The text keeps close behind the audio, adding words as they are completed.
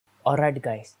Alright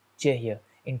guys, Jay here.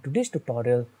 In today's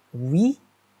tutorial, we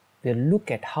will look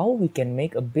at how we can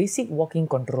make a basic walking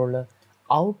controller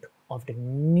out of the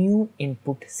new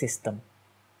input system.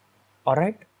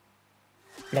 Alright,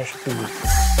 let's do it.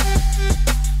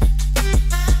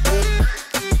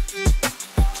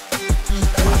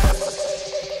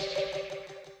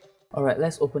 Alright,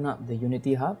 let's open up the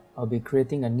Unity Hub. I'll be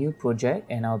creating a new project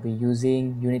and I'll be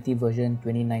using Unity version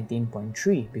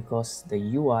 2019.3 because the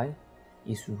UI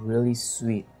is really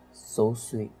sweet, so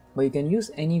sweet. But you can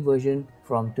use any version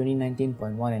from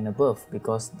 2019.1 and above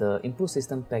because the input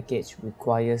system package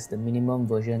requires the minimum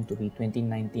version to be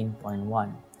 2019.1.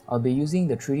 I'll be using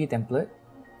the 3D template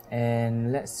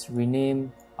and let's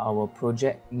rename our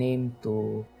project name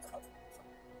to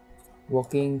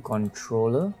Walking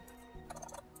Controller.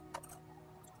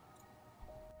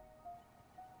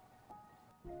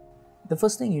 The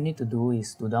first thing you need to do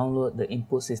is to download the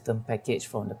input system package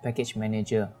from the package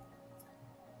manager.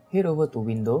 Head over to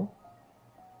Window,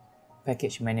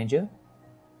 Package Manager,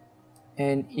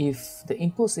 and if the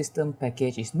input system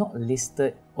package is not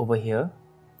listed over here,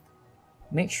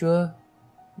 make sure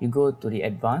you go to the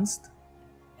Advanced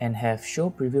and have Show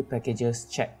Preview Packages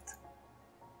checked.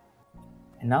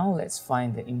 And now let's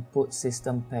find the input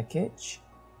system package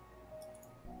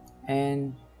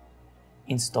and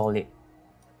install it.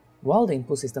 While the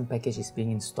input system package is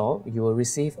being installed, you will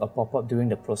receive a pop-up during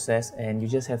the process and you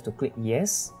just have to click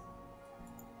yes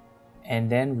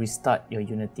and then restart your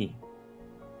Unity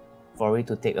for it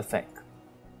to take effect.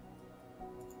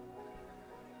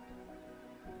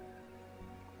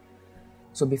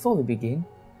 So before we begin,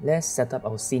 let's set up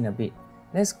our scene a bit.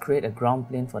 Let's create a ground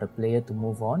plane for the player to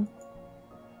move on.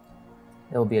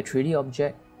 There will be a 3D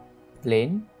object,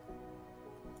 plane.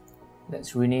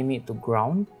 Let's rename it to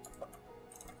ground.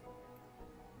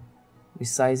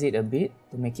 Resize it a bit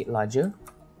to make it larger.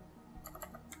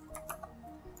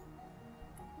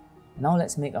 Now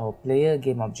let's make our player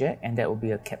game object, and that will be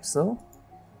a capsule,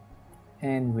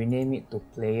 and rename it to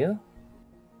player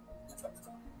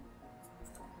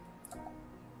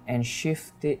and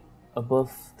shift it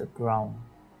above the ground.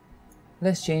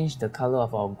 Let's change the color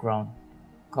of our ground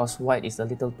because white is a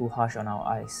little too harsh on our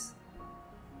eyes.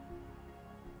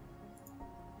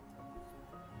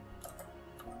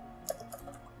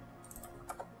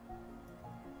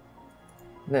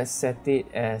 Let's set it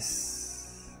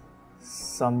as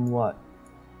somewhere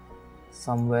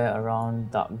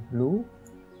around dark blue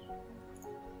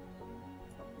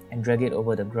and drag it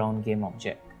over the ground game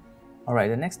object. Alright,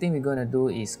 the next thing we're going to do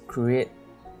is create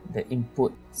the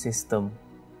input system.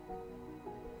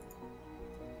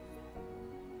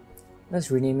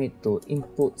 Let's rename it to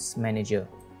Inputs Manager.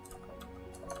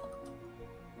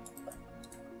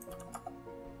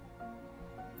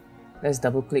 Let's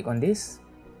double click on this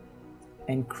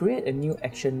and create a new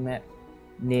action map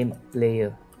named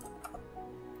Player.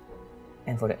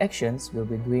 And for the actions, we'll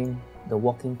be doing the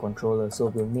walking controller, so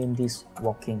we'll name this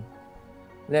Walking.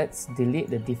 Let's delete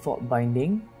the default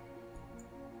binding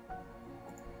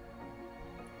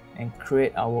and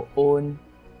create our own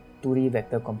 2D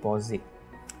vector composite.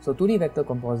 So 2D vector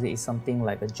composite is something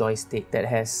like a joystick that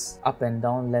has up and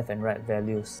down, left and right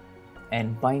values,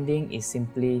 and binding is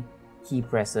simply key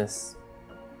presses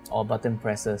or button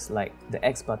presses like the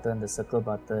X button, the circle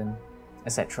button,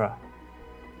 etc.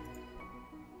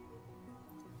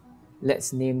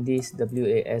 Let's name this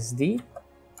WASD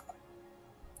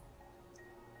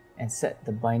and set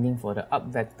the binding for the up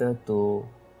vector to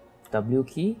W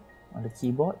key on the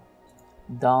keyboard,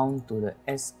 down to the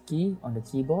S key on the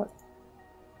keyboard,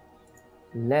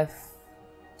 left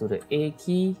to the A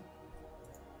key,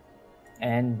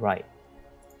 and right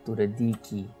to the D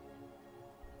key.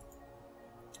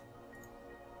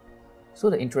 So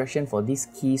the interaction for these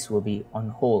keys will be on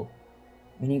hold,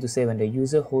 meaning to say when the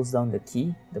user holds down the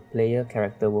key, the player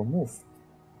character will move.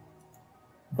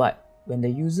 But when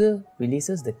the user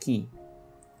releases the key,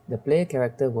 the player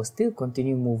character will still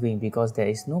continue moving because there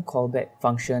is no callback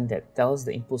function that tells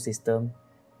the input system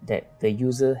that the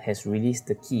user has released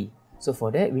the key. So for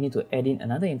that, we need to add in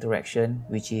another interaction,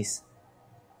 which is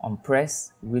on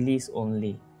press release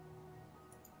only.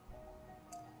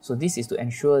 So this is to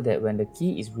ensure that when the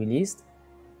key is released,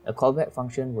 a callback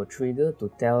function will trigger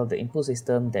to tell the input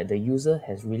system that the user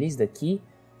has released the key,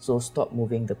 so stop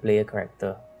moving the player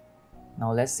character.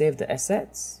 Now let's save the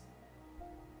assets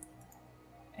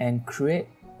and create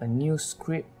a new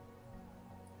script,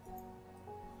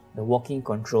 the walking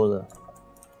controller.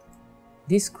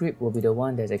 This script will be the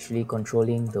one that's actually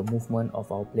controlling the movement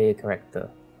of our player character.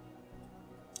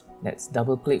 Let's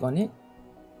double click on it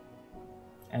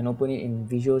and open it in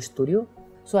Visual Studio.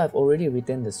 So I've already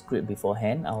written the script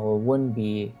beforehand. I won't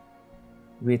be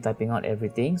retyping out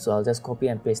everything, so I'll just copy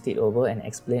and paste it over and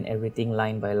explain everything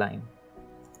line by line.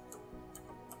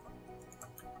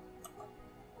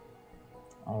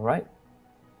 Alright,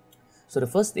 so the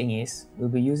first thing is we'll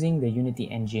be using the Unity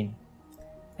engine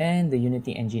and the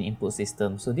Unity engine input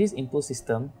system. So this input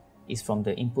system is from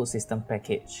the input system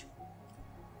package.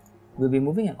 We'll be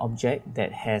moving an object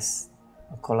that has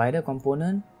a collider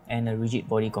component and a rigid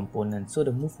body component. So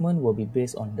the movement will be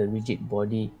based on the rigid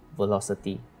body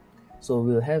velocity. So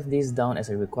we'll have this down as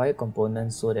a required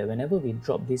component so that whenever we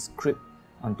drop this script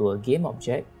onto a game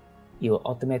object, it will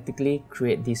automatically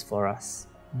create this for us.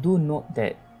 Do note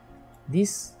that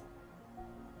this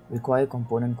required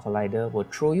component collider will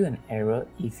throw you an error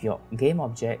if your game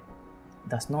object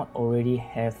does not already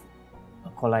have a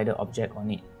collider object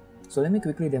on it. So let me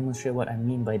quickly demonstrate what I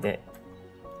mean by that.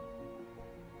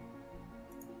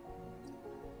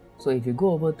 So if you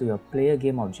go over to your player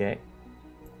game object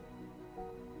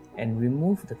and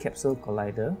remove the capsule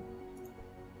collider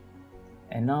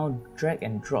and now drag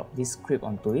and drop this script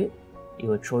onto it, it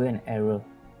will throw you an error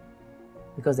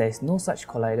because there is no such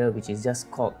collider which is just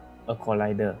called a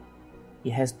collider.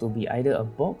 It has to be either a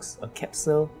box, a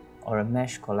capsule, or a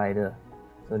mesh collider.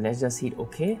 So let's just hit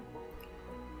OK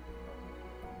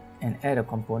and add a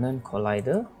component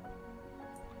collider.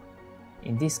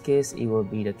 In this case, it will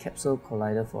be the capsule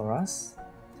collider for us.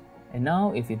 And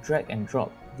now if you drag and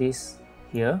drop this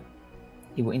here,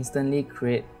 it will instantly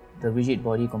create the rigid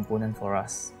body component for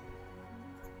us.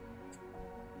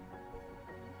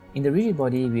 In the rigid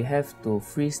body, we have to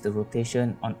freeze the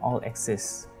rotation on all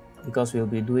axes because we'll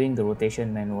be doing the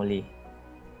rotation manually.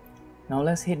 Now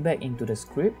let's head back into the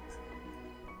script.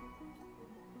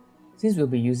 Since we'll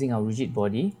be using our rigid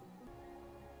body,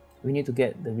 we need to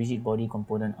get the rigid body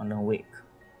component on the wake.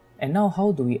 And now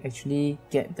how do we actually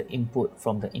get the input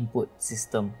from the input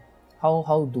system?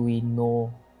 How do we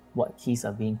know what keys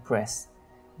are being pressed?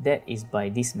 That is by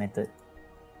this method.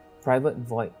 Private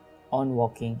void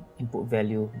onWalking input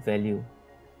value value.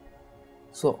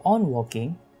 So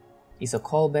onWalking is a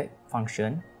callback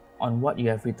function on what you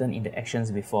have written in the actions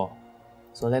before.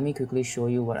 So let me quickly show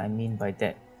you what I mean by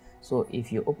that. So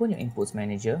if you open your inputs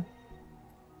manager,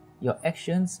 your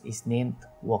actions is named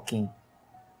walking.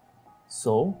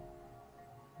 So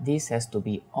this has to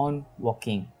be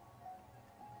onWalking.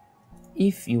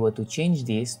 If you were to change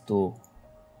this to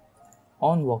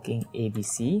onWalking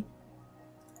ABC,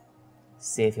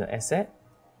 save your asset.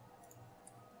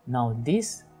 Now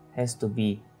this has to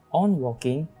be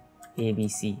onWalking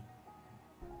ABC.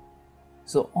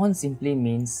 So on simply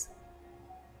means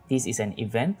this is an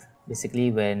event. Basically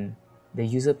when the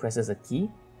user presses a key,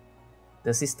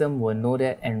 the system will know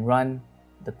that and run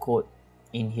the code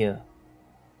in here.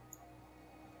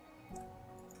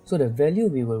 So the value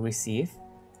we will receive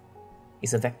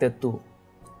is a vector2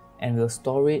 and we'll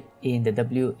store it in the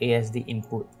WASD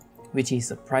input, which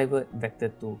is a private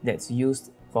vector2 that's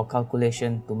used for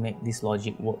calculation to make this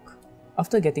logic work.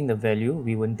 After getting the value,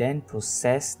 we will then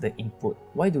process the input.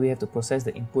 Why do we have to process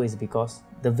the input is because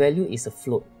the value is a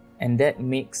float and that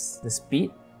makes the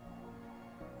speed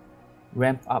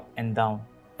ramp up and down,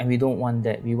 and we don't want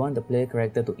that. We want the player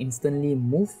character to instantly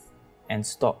move and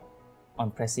stop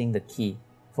on pressing the key.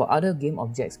 For other game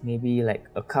objects, maybe like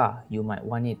a car, you might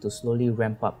want it to slowly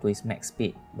ramp up to its max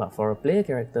speed, but for a player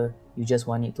character, you just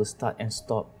want it to start and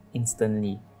stop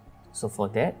instantly. So for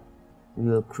that, we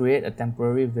will create a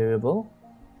temporary variable.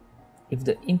 If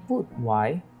the input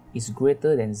Y is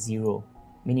greater than 0,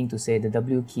 meaning to say the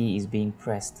W key is being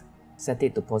pressed, set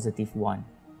it to +1.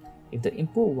 If the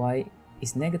input Y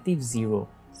is -0,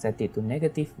 set it to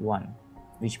 -1,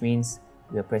 which means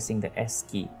we are pressing the S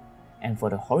key. And for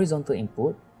the horizontal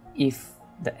input, if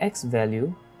the X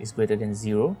value is greater than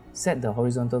 0, set the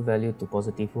horizontal value to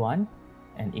 +1,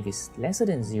 and if it's lesser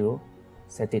than 0,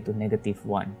 set it to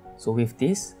 -1. So with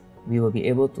this, we will be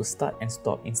able to start and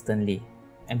stop instantly.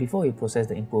 And before we process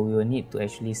the input, we will need to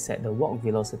actually set the walk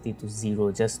velocity to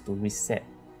 0 just to reset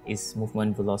its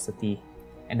movement velocity.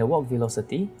 And the walk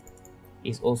velocity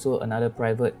is also another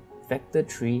private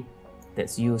vector3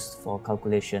 that's used for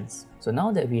calculations. So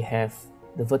now that we have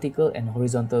the vertical and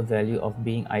horizontal value of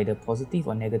being either positive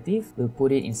or negative, we'll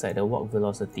put it inside the walk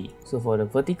velocity. So for the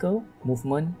vertical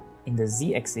movement in the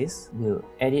z-axis, we'll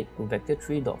add it to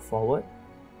vector3.forward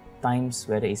times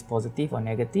whether it's positive or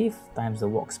negative times the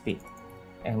walk speed.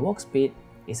 And walk speed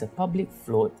is a public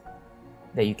float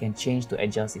that you can change to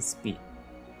adjust its speed.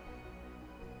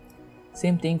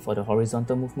 Same thing for the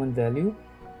horizontal movement value.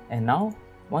 And now,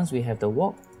 once we have the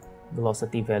walk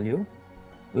velocity value,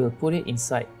 we'll put it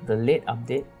inside the late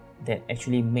update that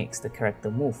actually makes the character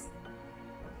move.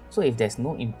 So if there's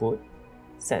no input,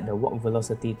 set the walk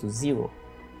velocity to 0.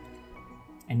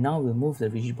 And now we'll move the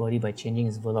rigid body by changing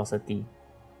its velocity.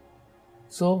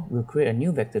 So we'll create a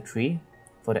new vector tree.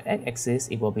 For the x-axis,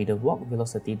 it will be the walk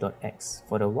velocity.x.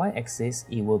 For the y-axis,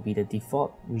 it will be the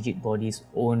default rigid body's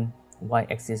own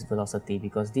y-axis velocity,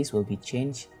 because this will be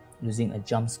changed using a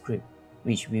jump script,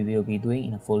 which we will be doing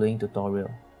in the following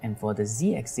tutorial. And for the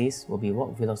z-axis will be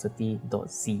walk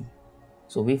velocity.z.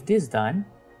 So with this done,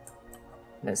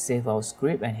 let's save our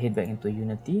script and head back into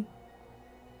Unity.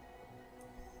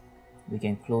 We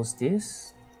can close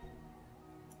this,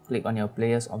 click on your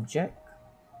player's object,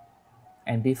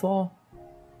 and before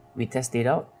we test it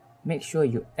out, make sure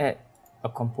you add a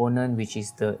component which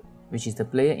is the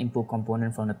player input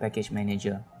component from the package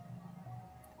manager.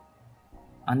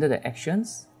 Under the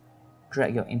actions,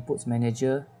 drag your inputs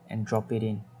manager and drop it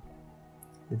in.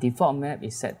 The default map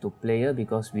is set to player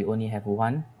because we only have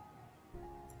one.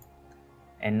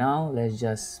 And now let's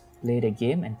just play the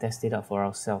game and test it out for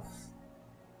ourselves.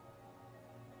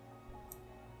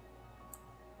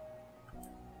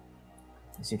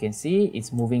 As you can see,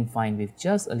 it's moving fine with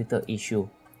just a little issue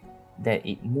that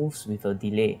it moves with a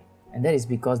delay. And that is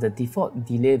because the default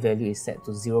delay value is set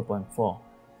to 0.4.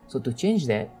 So to change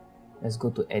that, let's go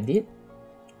to Edit,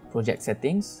 Project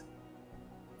Settings,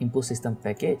 Input System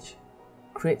Package,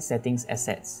 Create Settings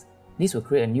Assets. This will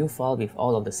create a new file with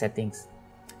all of the settings.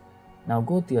 Now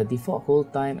go to your default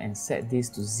hold time and set this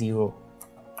to 0.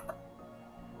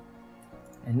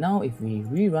 And now if we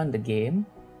rerun the game,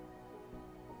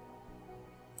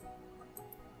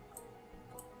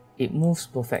 it moves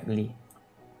perfectly.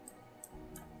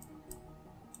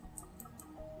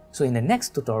 So in the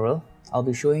next tutorial, I'll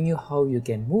be showing you how you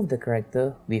can move the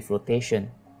character with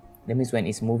rotation. That means when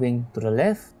it's moving to the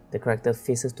left, the character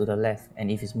faces to the left,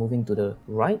 and if it's moving to the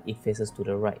right, it faces to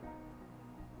the right.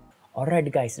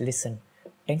 Alright guys, listen.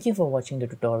 Thank you for watching the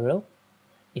tutorial.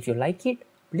 If you like it,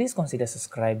 please consider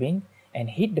subscribing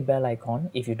and hit the bell icon.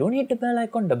 If you don't hit the bell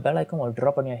icon will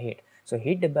drop on your head. So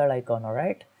hit the bell icon,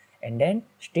 alright? And then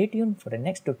stay tuned for the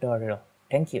next tutorial.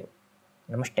 Thank you.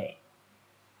 Namaste.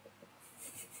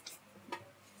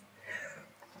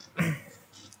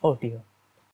 Oh dear.